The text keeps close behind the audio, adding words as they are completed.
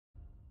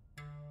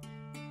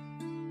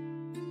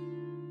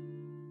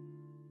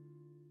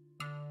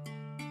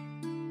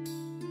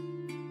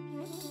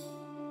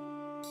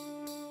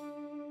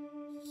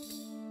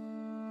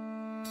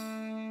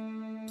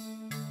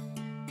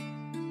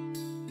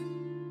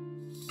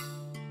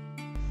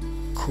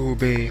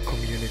CrooBay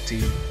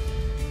community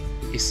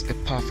is a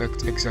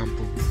perfect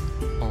example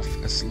of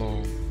a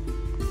slum.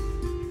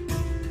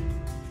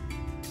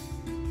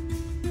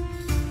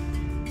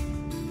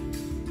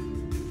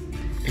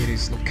 It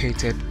is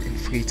located in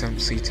Freetown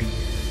City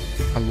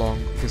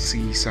along the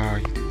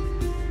seaside.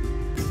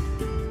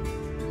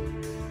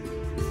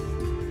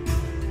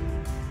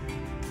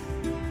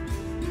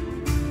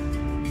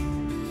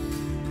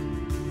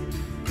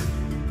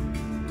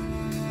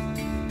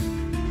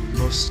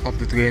 Most of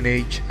the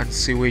drainage and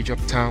sewage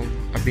of town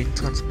are being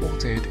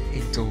transported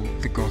into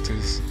the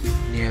gutters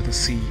near the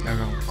sea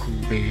around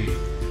CrooBay.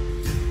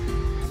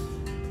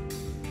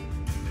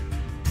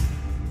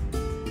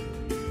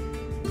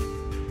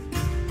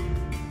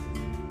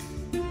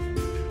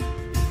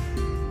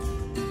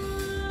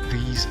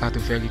 These are the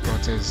very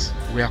gutters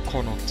where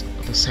Connaught,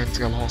 the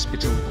central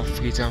hospital of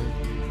Freetown,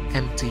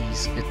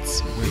 empties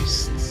its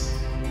wastes.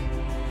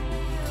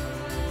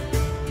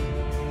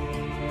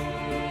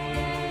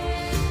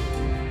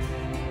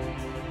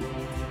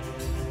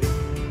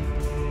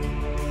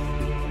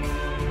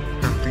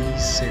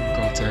 These same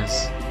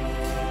gutters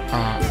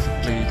are the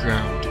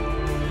playground,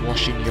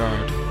 washing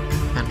yard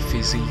and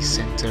physi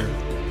center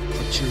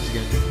for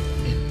children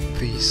in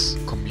this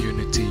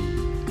community.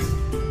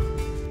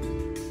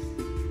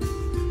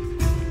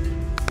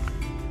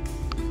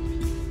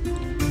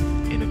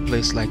 In a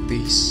place like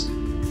this,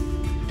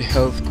 the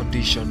health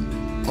condition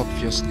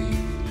obviously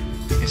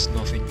is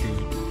nothing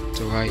good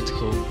to write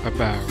home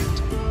about.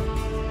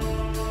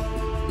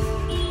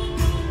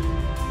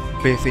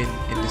 Bathing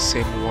in the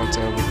same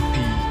water with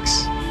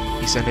pigs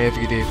is an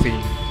everyday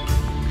thing.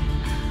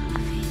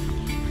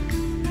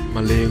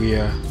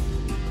 Malaria,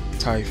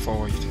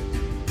 typhoid,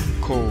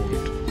 cold,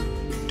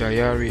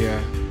 diarrhea,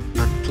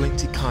 and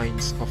plenty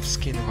kinds of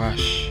skin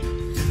rash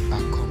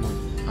are common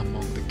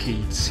among the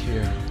kids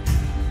here.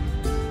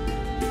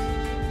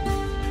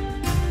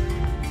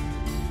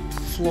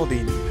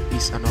 Flooding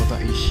is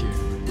another issue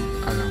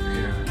around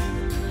here,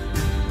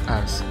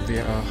 as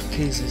there are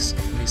cases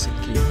of missing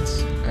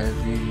kids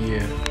every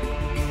year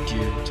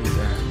due to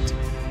that.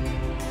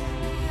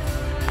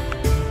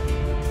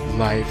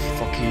 Life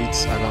for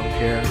kids around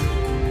here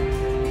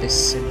is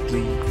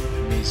simply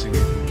miserable.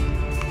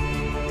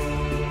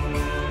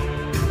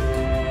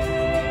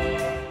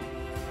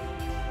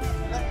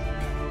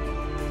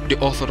 The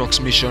Orthodox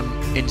mission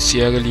in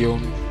Sierra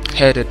Leone,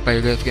 headed by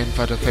Reverend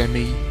Father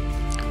Themi,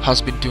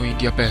 has been doing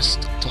their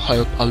best to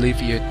help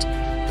alleviate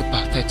the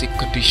pathetic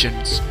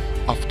conditions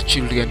of the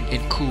children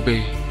in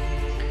CrooBay.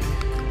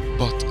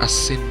 But as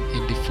seen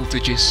in the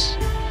footages,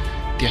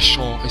 there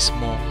sure is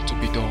more to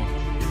be done.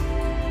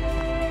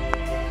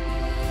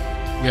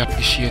 We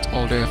appreciate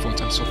all the effort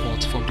and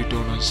support from the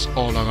donors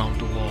all around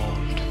the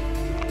world.